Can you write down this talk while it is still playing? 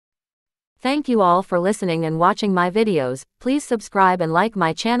Thank you all for listening and watching my videos. Please subscribe and like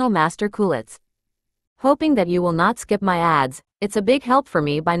my channel Master Coolitz. Hoping that you will not skip my ads. It's a big help for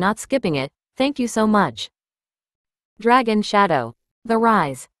me by not skipping it. Thank you so much. Dragon Shadow. The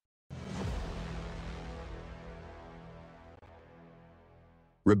Rise.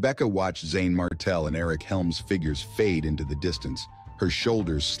 Rebecca watched Zane Martell and Eric Helms' figures fade into the distance, her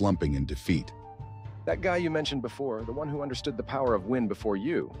shoulders slumping in defeat. That guy you mentioned before, the one who understood the power of wind before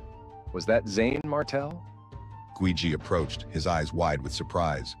you, was that Zane Martell? Guiji approached, his eyes wide with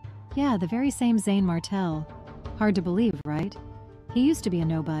surprise. Yeah, the very same Zane Martell. Hard to believe, right? He used to be a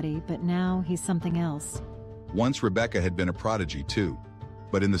nobody, but now he's something else. Once Rebecca had been a prodigy too,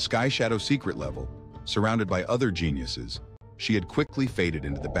 but in the Sky Shadow secret level, surrounded by other geniuses, she had quickly faded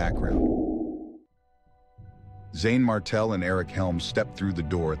into the background. Zane Martell and Eric Helms stepped through the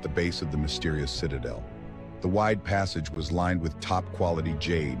door at the base of the mysterious citadel. The wide passage was lined with top-quality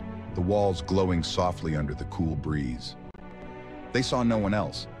jade, the walls glowing softly under the cool breeze. They saw no one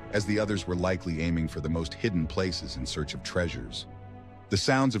else, as the others were likely aiming for the most hidden places in search of treasures. The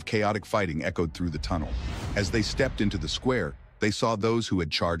sounds of chaotic fighting echoed through the tunnel. As they stepped into the square, they saw those who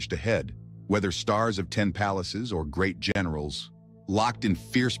had charged ahead, whether stars of 10 palaces or great generals, locked in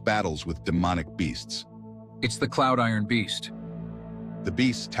fierce battles with demonic beasts. It's the Cloud Iron Beast. The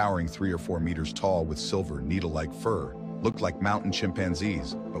beasts, towering 3 or 4 meters tall with silver, needle-like fur, looked like mountain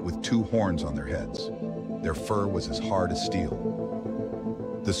chimpanzees, but with 2 horns on their heads. Their fur was as hard as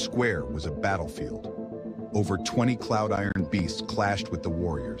steel. The square was a battlefield. Over 20 Cloud Iron beasts clashed with the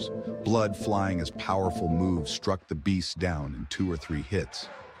warriors, blood flying as powerful moves struck the beasts down in 2 or 3 hits.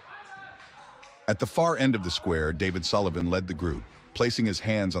 At the far end of the square, David Sullivan led the group, placing his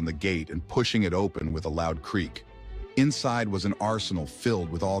hands on the gate and pushing it open with a loud creak. Inside was an arsenal filled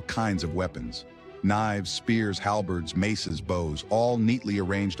with all kinds of weapons. Knives, spears, halberds, maces, bows, all neatly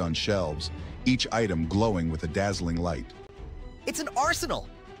arranged on shelves, each item glowing with a dazzling light. It's an arsenal!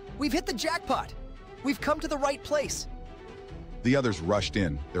 We've hit the jackpot! We've come to the right place! The others rushed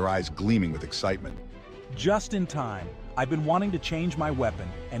in, their eyes gleaming with excitement. Just in time. I've been wanting to change my weapon,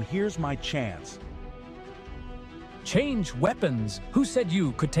 and here's my chance. Change weapons? Who said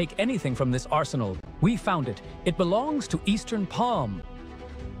you could take anything from this arsenal? We found it. It belongs to Eastern Palm.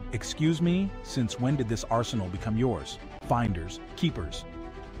 Excuse me? Since when did this arsenal become yours? Finders, keepers.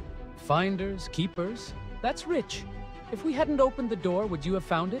 Finders, keepers? That's rich. If we hadn't opened the door, would you have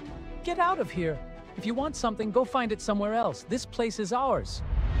found it? Get out of here. If you want something, go find it somewhere else. This place is ours.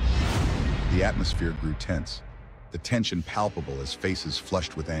 The atmosphere grew tense, the tension palpable as faces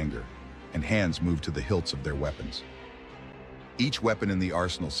flushed with anger, and hands moved to the hilts of their weapons. Each weapon in the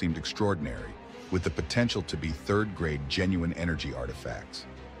arsenal seemed extraordinary, with the potential to be third-grade genuine energy artifacts,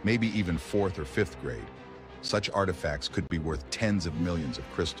 maybe even 4th or 5th grade. Such artifacts could be worth tens of millions of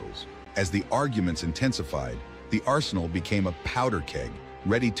crystals. As the arguments intensified, the arsenal became a powder keg,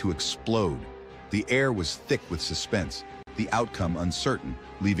 ready to explode. The air was thick with suspense, the outcome uncertain,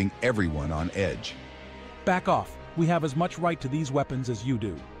 leaving everyone on edge. Back off. We have as much right to these weapons as you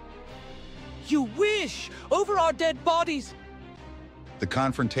do. You wish! Over our dead bodies! The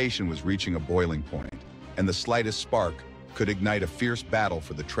confrontation was reaching a boiling point, and the slightest spark could ignite a fierce battle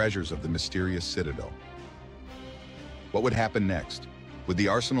for the treasures of the mysterious citadel. What would happen next? Would the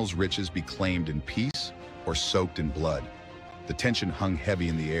arsenal's riches be claimed in peace or soaked in blood? The tension hung heavy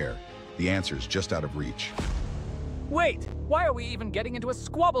in the air, the answers just out of reach. Wait! Why are we even getting into a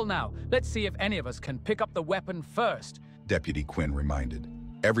squabble now? Let's see if any of us can pick up the weapon first. Deputy Quinn reminded.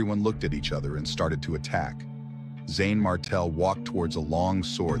 Everyone looked at each other and started to attack. Zane Martell walked towards a long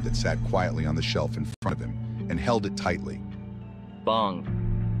sword that sat quietly on the shelf in front of him and held it tightly. Bong.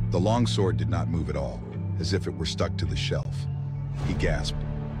 The long sword did not move at all, as if it were stuck to the shelf. He gasped.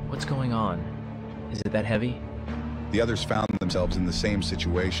 What's going on? Is it that heavy? The others found themselves in the same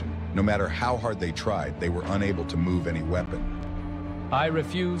situation. No matter how hard they tried, they were unable to move any weapon. I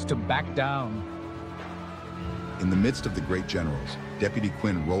refuse to back down. In the midst of the great generals, Deputy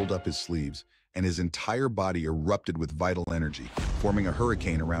Quinn rolled up his sleeves, and his entire body erupted with vital energy, forming a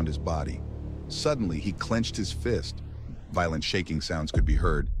hurricane around his body. Suddenly, he clenched his fist. Violent shaking sounds could be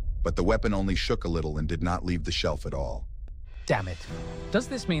heard, but the weapon only shook a little and did not leave the shelf at all. Damn it. Does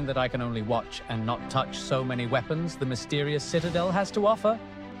this mean that I can only watch and not touch so many weapons the mysterious citadel has to offer?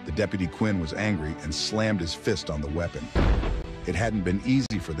 The Deputy Quinn was angry and slammed his fist on the weapon. It hadn't been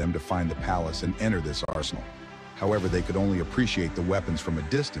easy for them to find the palace and enter this arsenal. However, they could only appreciate the weapons from a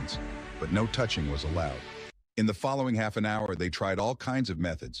distance, but no touching was allowed. In the following half an hour, they tried all kinds of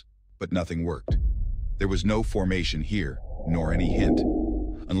methods, but nothing worked. There was no formation here, nor any hint.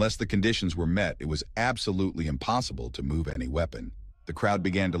 Unless the conditions were met, it was absolutely impossible to move any weapon. The crowd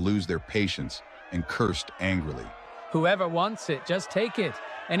began to lose their patience and cursed angrily. Whoever wants it, just take it.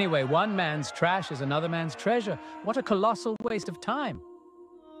 Anyway, one man's trash is another man's treasure. What a colossal waste of time.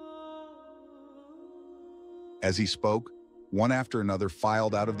 As he spoke, one after another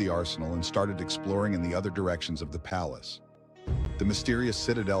filed out of the arsenal and started exploring in the other directions of the palace. The mysterious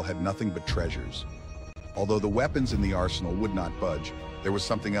citadel had nothing but treasures. Although the weapons in the arsenal would not budge, there was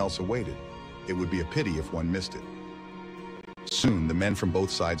something else awaited. It would be a pity if one missed it. Soon, the men from both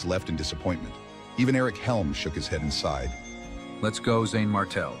sides left in disappointment. Even Eric Helm shook his head and sighed. Let's go, Zane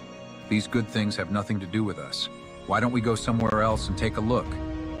Martel. These good things have nothing to do with us. Why don't we go somewhere else and take a look?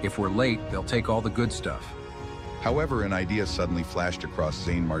 If we're late, they'll take all the good stuff. However, an idea suddenly flashed across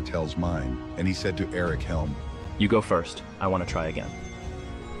Zane Martel's mind, and he said to Eric Helm, You go first. I want to try again.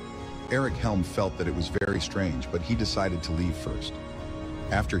 Eric Helm felt that it was very strange, but he decided to leave first.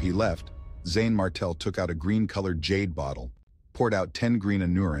 After he left, Zane Martel took out a green-colored jade bottle, poured out 10 green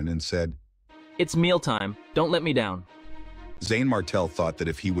anurin, and said, It's mealtime. Don't let me down. Zane Martel thought that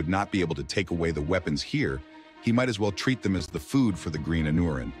if he would not be able to take away the weapons here, he might as well treat them as the food for the green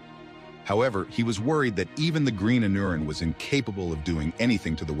anurin. However, he was worried that even the green anurin was incapable of doing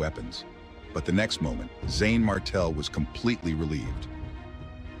anything to the weapons. But the next moment, Zane Martel was completely relieved.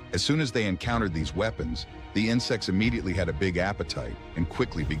 As soon as they encountered these weapons, the insects immediately had a big appetite and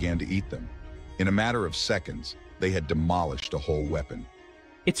quickly began to eat them. In a matter of seconds, they had demolished a whole weapon.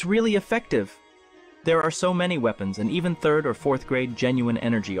 It's really effective. There are so many weapons, and even 3rd or 4th grade genuine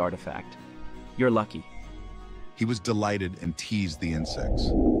energy artifact. You're lucky. He was delighted and teased the insects.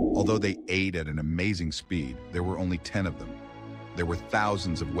 Although they ate at an amazing speed, there were only 10 of them. There were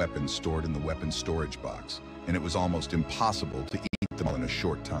thousands of weapons stored in the weapons storage box, and it was almost impossible to eat them all in a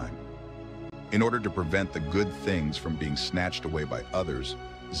short time. In order to prevent the good things from being snatched away by others,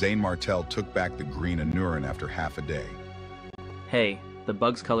 Zane Martel took back the green anurin after half a day. Hey, the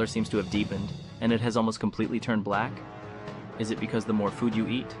bug's color seems to have deepened, and it has almost completely turned black. Is it because the more food you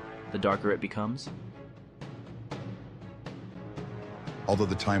eat, the darker it becomes? Although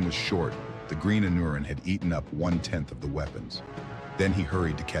the time was short, the green anurin had eaten up 1/10 of the weapons. Then he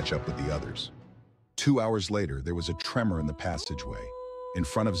hurried to catch up with the others. 2 hours later, there was a tremor in the passageway. In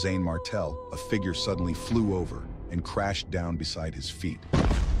front of Zane Martel, a figure suddenly flew over and crashed down beside his feet.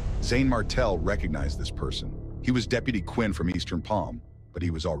 Zane Martel recognized this person. He was Deputy Quinn from Eastern Palm, but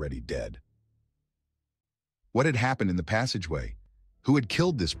he was already dead. What had happened in the passageway? Who had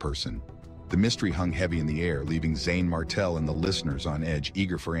killed this person? The mystery hung heavy in the air, leaving Zane Martel and the listeners on edge,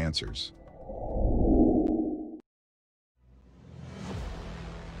 eager for answers.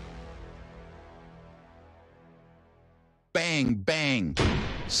 Bang, bang!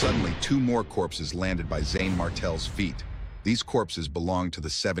 Suddenly, 2 more corpses landed by Zane Martel's feet. These corpses belonged to the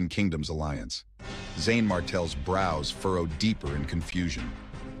Seven Kingdoms Alliance. Zane Martel's brows furrowed deeper in confusion.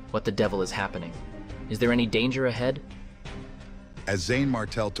 What the devil is happening? Is there any danger ahead? As Zane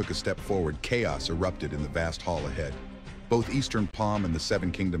Martel took a step forward, chaos erupted in the vast hall ahead. Both Eastern Palm and the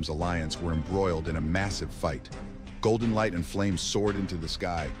Seven Kingdoms Alliance were embroiled in a massive fight. Golden light and flame soared into the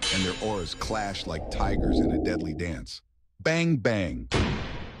sky, and their auras clashed like tigers in a deadly dance. Bang, bang!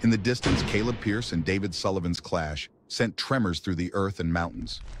 In the distance, Caleb Pierce and David Sullivan's clash sent tremors through the earth and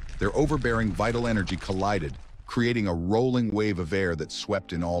mountains. Their overbearing vital energy collided, creating a rolling wave of air that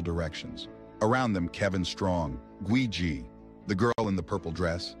swept in all directions. Around them, Kevin Strong, Gui Ji, the girl in the purple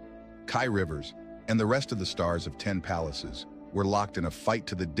dress, Kai Rivers, and the rest of the stars of 10 palaces were locked in a fight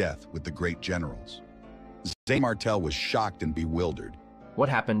to the death with the great generals. Zane Martel was shocked and bewildered. What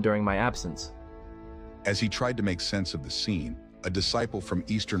happened during my absence? As he tried to make sense of the scene, a disciple from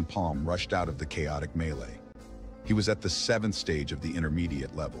Eastern Palm rushed out of the chaotic melee. He was at the 7th stage of the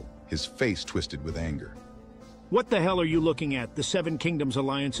intermediate level, his face twisted with anger. What the hell are you looking at? The Seven Kingdoms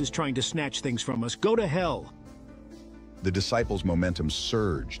Alliance is trying to snatch things from us. Go to hell! The disciple's momentum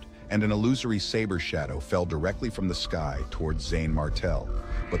surged, and an illusory saber shadow fell directly from the sky towards Zane Martel.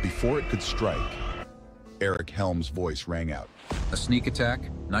 But before it could strike, Eric Helm's voice rang out. A sneak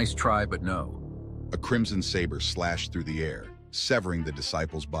attack? Nice try, but no. A crimson saber slashed through the air, severing the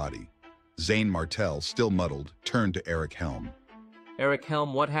disciple's body. Zane Martel, still muddled, turned to Eric Helm. Eric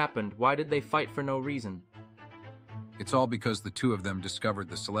Helm, what happened? Why did they fight for no reason? It's all because the 2 of them discovered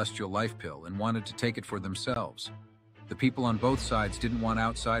the Celestial Life Pill and wanted to take it for themselves. The people on both sides didn't want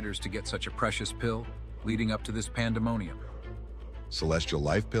outsiders to get such a precious pill, leading up to this pandemonium. Celestial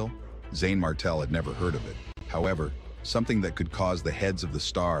Life Pill? Zane Martel had never heard of it. However, something that could cause the heads of the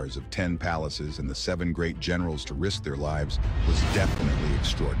stars of 10 palaces and the 7 great generals to risk their lives was definitely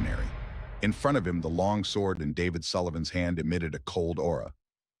extraordinary. In front of him, the long sword in David Sullivan's hand emitted a cold aura.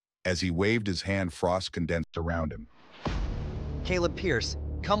 As he waved his hand, frost condensed around him. Caleb Pierce,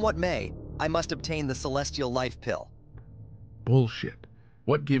 come what may, I must obtain the Celestial Life Pill. Bullshit.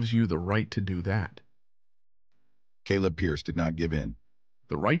 What gives you the right to do that? Caleb Pierce did not give in.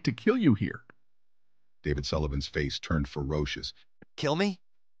 The right to kill you here. David Sullivan's face turned ferocious. Kill me?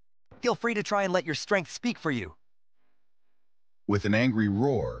 Feel free to try and let your strength speak for you. With an angry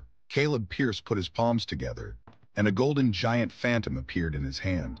roar, Caleb Pierce put his palms together, and a golden giant phantom appeared in his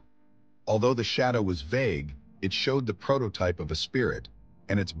hand. Although the shadow was vague, it showed the prototype of a spirit,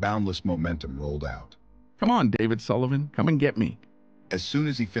 and its boundless momentum rolled out. Come on, David Sullivan, come and get me. As soon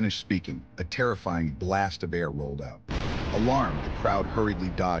as he finished speaking, a terrifying blast of air rolled out. Alarmed, the crowd hurriedly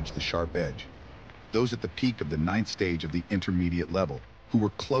dodged the sharp edge. Those at the peak of the 9th stage of the intermediate level, who were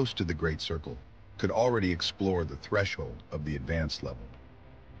close to the Great Circle, could already explore the threshold of the advanced level.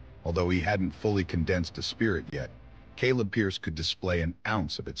 Although he hadn't fully condensed a spirit yet, Caleb Pierce could display an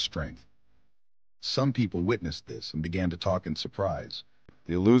ounce of its strength. Some people witnessed this and began to talk in surprise.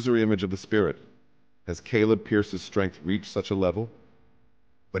 The illusory image of the spirit. Has Caleb Pierce's strength reached such a level?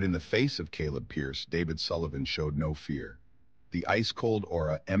 But in the face of Caleb Pierce, David Sullivan showed no fear. The ice-cold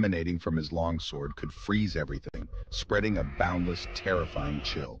aura emanating from his longsword could freeze everything, spreading a boundless, terrifying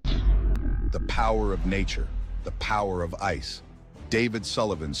chill. The power of nature, the power of ice. David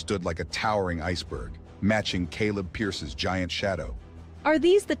Sullivan stood like a towering iceberg, matching Caleb Pierce's giant shadow. Are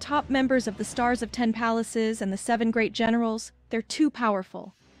these the top members of the Stars of 10 Palaces and the 7 Great Generals? They're too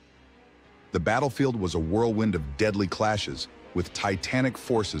powerful. The battlefield was a whirlwind of deadly clashes, with titanic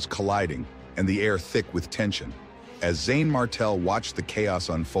forces colliding and the air thick with tension. As Zane Martell watched the chaos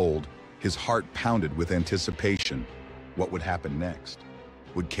unfold, his heart pounded with anticipation. What would happen next?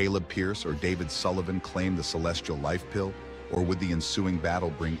 Would Caleb Pierce or David Sullivan claim the Celestial Life Pill, or would the ensuing battle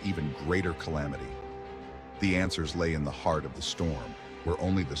bring even greater calamity? The answers lay in the heart of the storm, where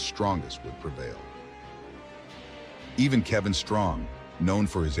only the strongest would prevail. Even Kevin Strong, known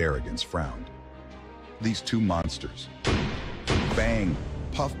for his arrogance, frowned. These two monsters. Bang!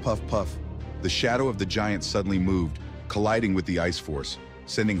 Puff, puff, puff. The shadow of the giant suddenly moved, colliding with the ice force,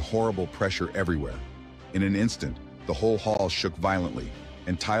 sending horrible pressure everywhere. In an instant, the whole hall shook violently,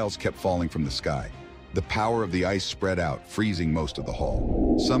 and tiles kept falling from the sky. The power of the ice spread out, freezing most of the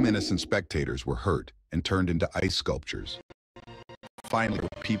hall. Some innocent spectators were hurt and turned into ice sculptures. Finally, there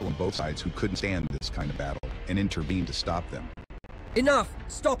were people on both sides who couldn't stand this kind of battle and intervened to stop them. Enough!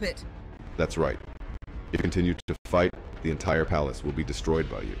 Stop it! That's right. If you continue to fight, the entire palace will be destroyed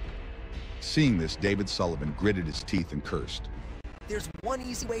by you. Seeing this, David Sullivan gritted his teeth and cursed. There's one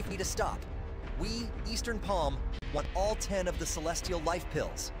easy way for me to stop. We, Eastern Palm, want all 10 of the Celestial Life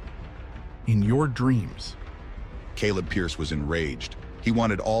Pills. In your dreams. Caleb Pierce was enraged. He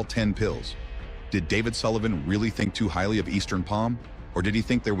wanted all 10 pills. Did David Sullivan really think too highly of Eastern Palm? Or did he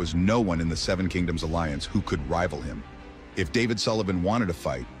think there was no one in the Seven Kingdoms Alliance who could rival him? If David Sullivan wanted a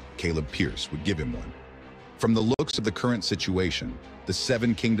fight, Caleb Pierce would give him one. From the looks of the current situation, the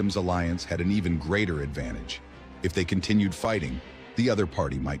Seven Kingdoms Alliance had an even greater advantage. If they continued fighting, the other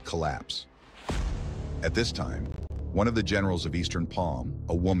party might collapse. At this time, one of the generals of Eastern Palm,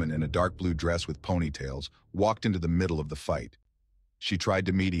 a woman in a dark blue dress with ponytails, walked into the middle of the fight. She tried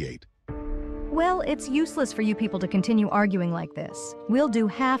to mediate. Well, it's useless for you people to continue arguing like this. We'll do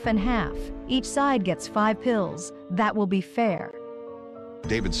half and half. Each side gets 5 pills. That will be fair.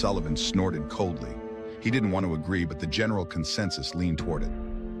 David Sullivan snorted coldly. He didn't want to agree, but the general consensus leaned toward it.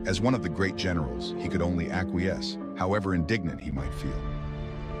 As one of the great generals, he could only acquiesce, however indignant he might feel.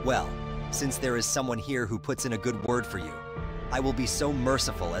 Well, since there is someone here who puts in a good word for you, I will be so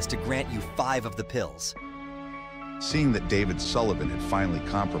merciful as to grant you 5 of the pills. Seeing that David Sullivan had finally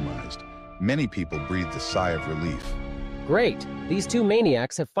compromised, many people breathed a sigh of relief. Great! These two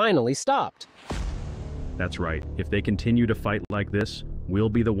maniacs have finally stopped. That's right. If they continue to fight like this, we'll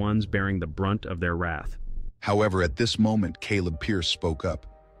be the ones bearing the brunt of their wrath. However, at this moment, Caleb Pierce spoke up.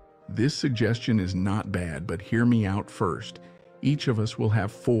 This suggestion is not bad, but hear me out first. Each of us will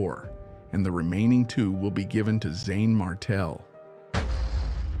have 4, and the remaining 2 will be given to Zane Martell.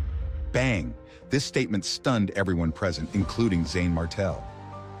 Bang! This statement stunned everyone present, including Zane Martell.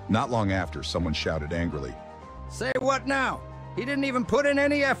 Not long after, someone shouted angrily, "Say what now? He didn't even put in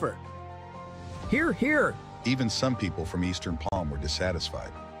any effort." "Hear, hear." Even some people from Eastern Palm were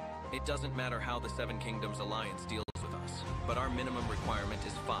dissatisfied. It doesn't matter how the Seven Kingdoms Alliance deals with us, but our minimum requirement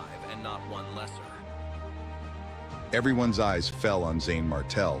is 5 and not 1 lesser. Everyone's eyes fell on Zane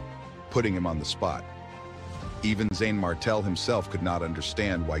Martell, putting him on the spot. Even Zane Martell himself could not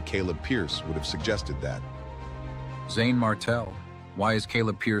understand why Caleb Pierce would have suggested that. Zane Martell, why is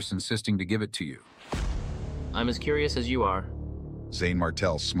Caleb Pierce insisting to give it to you? I'm as curious as you are. Zane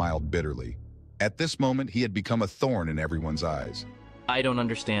Martell smiled bitterly. At this moment, he had become a thorn in everyone's eyes. I don't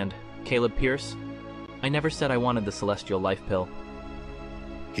understand. Caleb Pierce? I never said I wanted the Celestial Life Pill.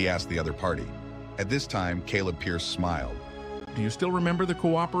 He asked the other party. At this time, Caleb Pierce smiled. Do you still remember the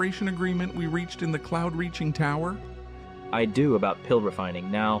cooperation agreement we reached in the cloud-reaching tower? I do about pill refining.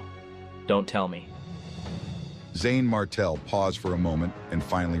 Now, don't tell me. Zane Martell paused for a moment and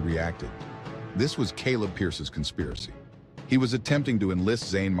finally reacted. This was Caleb Pierce's conspiracy. He was attempting to enlist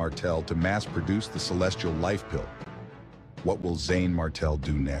Zane Martell to mass-produce the Celestial Life Pill. What will Zane Martell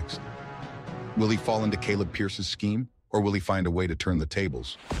do next? Will he fall into Caleb Pierce's scheme, or will he find a way to turn the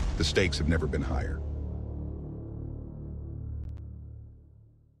tables? The stakes have never been higher.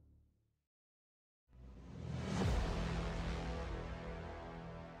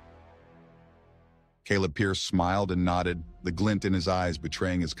 Caleb Pierce smiled and nodded, the glint in his eyes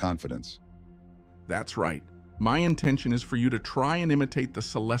betraying his confidence. That's right. My intention is for you to try and imitate the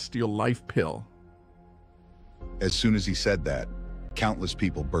Celestial Life Pill. As soon as he said that, countless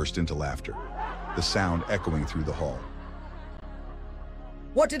people burst into laughter, the sound echoing through the hall.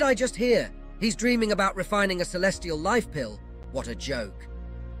 What did I just hear? He's dreaming about refining a Celestial Life Pill. What a joke.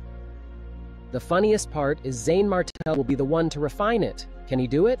 The funniest part is Zane Martell will be the one to refine it. Can he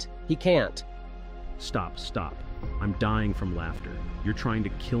do it? He can't. Stop, stop. I'm dying from laughter. You're trying to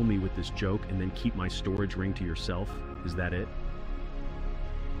kill me with this joke and then keep my storage ring to yourself? Is that it?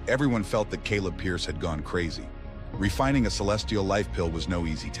 Everyone felt that Caleb Pierce had gone crazy. Refining a Celestial Life Pill was no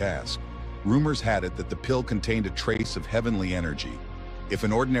easy task. Rumors had it that the pill contained a trace of heavenly energy. If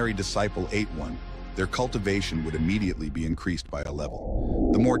an ordinary disciple ate one, their cultivation would immediately be increased by a level.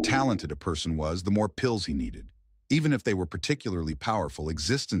 The more talented a person was, the more pills he needed. Even if they were particularly powerful,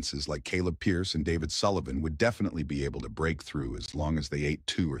 existences like Caleb Pierce and David Sullivan would definitely be able to break through as long as they ate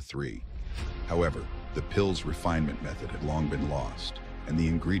 2 or 3. However, the pill's refinement method had long been lost, and the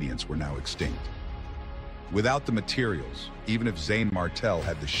ingredients were now extinct. Without the materials, even if Zane Martell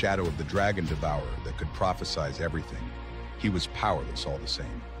had the shadow of the Dragon Devourer that could prophesize everything, he was powerless all the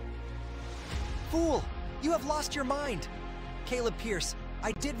same. Fool! You have lost your mind! Caleb Pierce,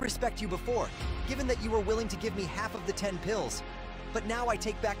 I did respect you before, given that you were willing to give me half of the 10 pills. But now I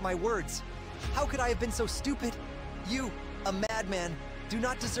take back my words. How could I have been so stupid? You, a madman, do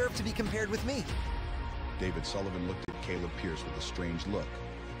not deserve to be compared with me. David Sullivan looked at Caleb Pierce with a strange look.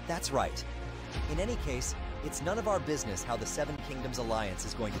 That's right. In any case, it's none of our business how the Seven Kingdoms Alliance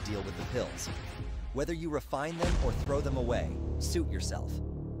is going to deal with the pills. Whether you refine them or throw them away, suit yourself.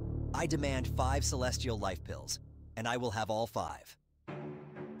 I demand 5 Celestial Life Pills, and I will have all 5.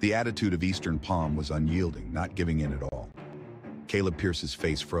 The attitude of Eastern Palm was unyielding, not giving in at all. Caleb Pierce's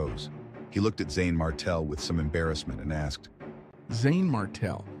face froze. He looked at Zane Martell with some embarrassment and asked, Zane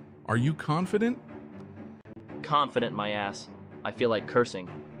Martell, are you confident? Confident, my ass. I feel like cursing.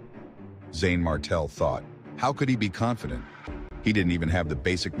 Zane Martell thought, how could he be confident? He didn't even have the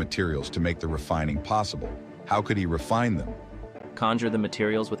basic materials to make the refining possible. How could he refine them? Conjure the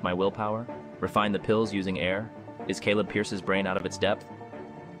materials with my willpower? Refine the pills using air? Is Caleb Pierce's brain out of its depth?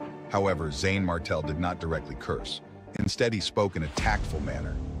 However, Zane Martell did not directly curse. Instead, he spoke in a tactful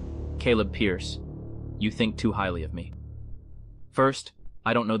manner. Caleb Pierce, you think too highly of me. First,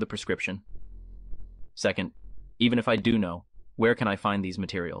 I don't know the prescription. Second, even if I do know, where can I find these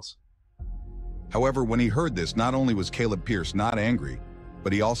materials? However, when he heard this, not only was Caleb Pierce not angry,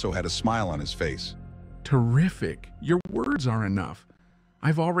 but he also had a smile on his face. Terrific. Your words are enough.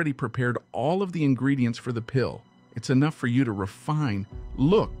 I've already prepared all of the ingredients for the pill. It's enough for you to refine.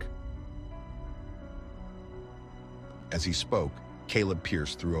 Look. As he spoke, Caleb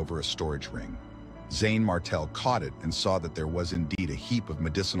Pierce threw over a storage ring. Zane Martell caught it and saw that there was indeed a heap of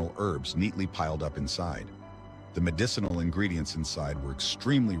medicinal herbs neatly piled up inside. The medicinal ingredients inside were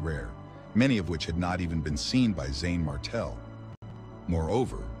extremely rare, many of which had not even been seen by Zane Martell.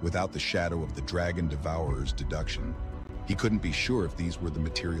 Moreover, without the shadow of the Dragon Devourer's deduction, he couldn't be sure if these were the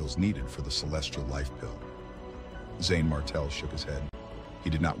materials needed for the Celestial Life Pill. Zane Martell shook his head. He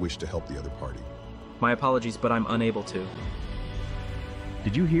did not wish to help the other party. My apologies, but I'm unable to.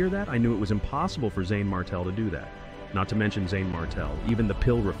 Did you hear that? I knew it was impossible for Zane Martell to do that. Not to mention Zane Martell. Even the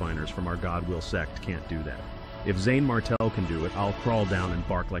pill refiners from our Godwill sect can't do that. If Zane Martell can do it, I'll crawl down and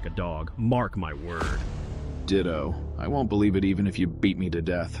bark like a dog. Mark my word. Ditto. I won't believe it even if you beat me to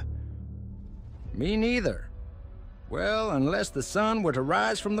death. Me neither. Well, unless the sun were to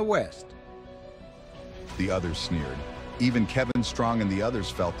rise from the west. The others sneered. Even Kevin Strong and the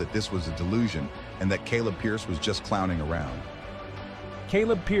others felt that this was a delusion and that Caleb Pierce was just clowning around.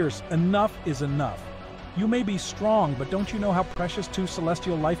 Caleb Pierce, enough is enough. You may be strong, but don't you know how precious 2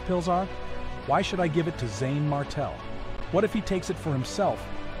 Celestial Life Pills are? Why should I give it to Zane Martell? What if he takes it for himself?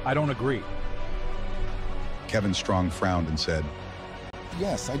 I don't agree. Kevin Strong frowned and said,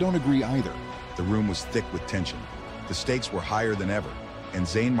 "Yes, I don't agree either." The room was thick with tension. The stakes were higher than ever, and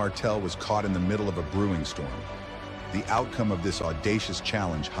Zane Martel was caught in the middle of a brewing storm. The outcome of this audacious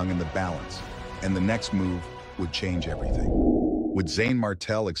challenge hung in the balance, and the next move would change everything. Would Zane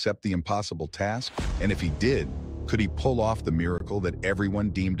Martel accept the impossible task? And if he did, could he pull off the miracle that everyone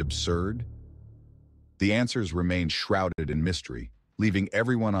deemed absurd? The answers remained shrouded in mystery, leaving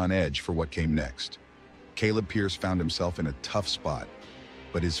everyone on edge for what came next. Caleb Pierce found himself in a tough spot,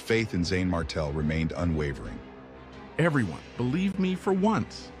 but his faith in Zane Martel remained unwavering. Everyone, believe me for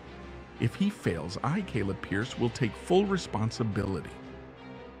once. If he fails, I, Caleb Pierce, will take full responsibility.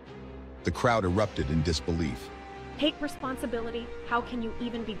 The crowd erupted in disbelief. Take responsibility? How can you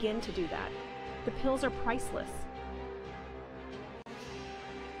even begin to do that? The pills are priceless.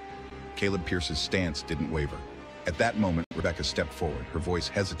 Caleb Pierce's stance didn't waver. At that moment, Rebecca stepped forward, her voice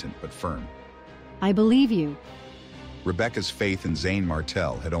hesitant but firm. I believe you. Rebecca's faith in Zane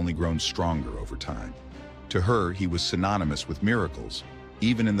Martel had only grown stronger over time. To her, he was synonymous with miracles,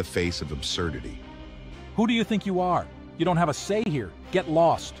 even in the face of absurdity. Who do you think you are? You don't have a say here. Get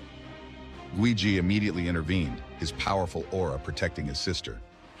lost. Guiji immediately intervened, his powerful aura protecting his sister.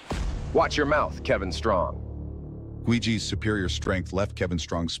 Watch your mouth, Kevin Strong. Guiji's superior strength left Kevin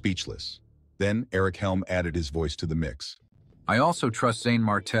Strong speechless. Then Eric Helm added his voice to the mix. I also trust Zane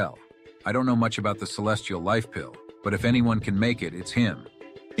Martel. I don't know much about the Celestial Life Pill, but if anyone can make it, it's him.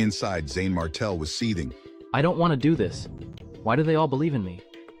 Inside, Zane Martel was seething. I don't want to do this. Why do they all believe in me?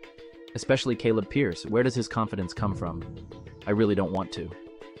 Especially Caleb Pierce. Where does his confidence come from? I really don't want to.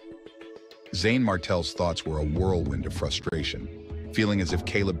 Zane Martel's thoughts were a whirlwind of frustration, feeling as if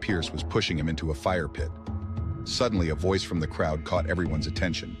Caleb Pierce was pushing him into a fire pit. Suddenly, a voice from the crowd caught everyone's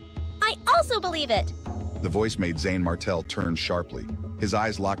attention. I also believe it! The voice made Zane Martel turn sharply. His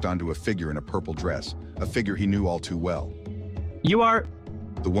eyes locked onto a figure in a purple dress, a figure he knew all too well. You are...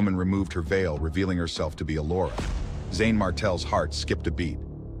 The woman removed her veil, revealing herself to be Elora. Zane Martel's heart skipped a beat.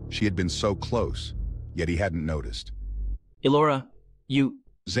 She had been so close, yet he hadn't noticed. Elora, you...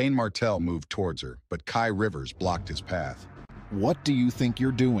 Zane Martel moved towards her, but Kai Rivers blocked his path. What do you think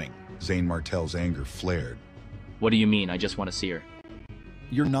you're doing? Zane Martel's anger flared. What do you mean? I just want to see her.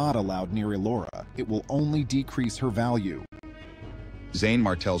 You're not allowed near Elora. It will only decrease her value. Zane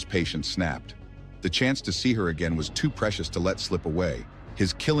Martel's patience snapped. The chance to see her again was too precious to let slip away.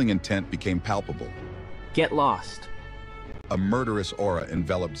 His killing intent became palpable. Get lost. A murderous aura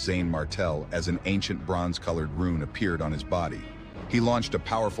enveloped Zane Martel as an ancient bronze-colored rune appeared on his body. He launched a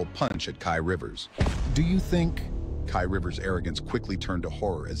powerful punch at Kai Rivers. Do you think... Kai Rivers' arrogance quickly turned to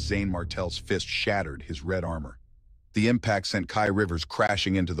horror as Zane Martel's fist shattered his red armor. The impact sent Kai Rivers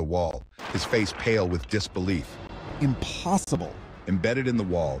crashing into the wall, his face pale with disbelief. Impossible. Embedded in the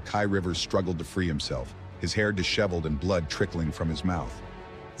wall, Kai Rivers struggled to free himself, his hair disheveled and blood trickling from his mouth.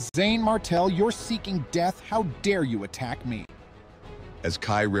 Zane Martel, you're seeking death. How dare you attack me? As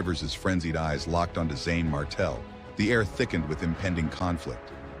Kai Rivers' frenzied eyes locked onto Zane Martel, the air thickened with impending conflict.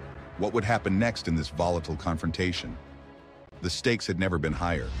 What would happen next in this volatile confrontation? The stakes had never been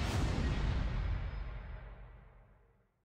higher.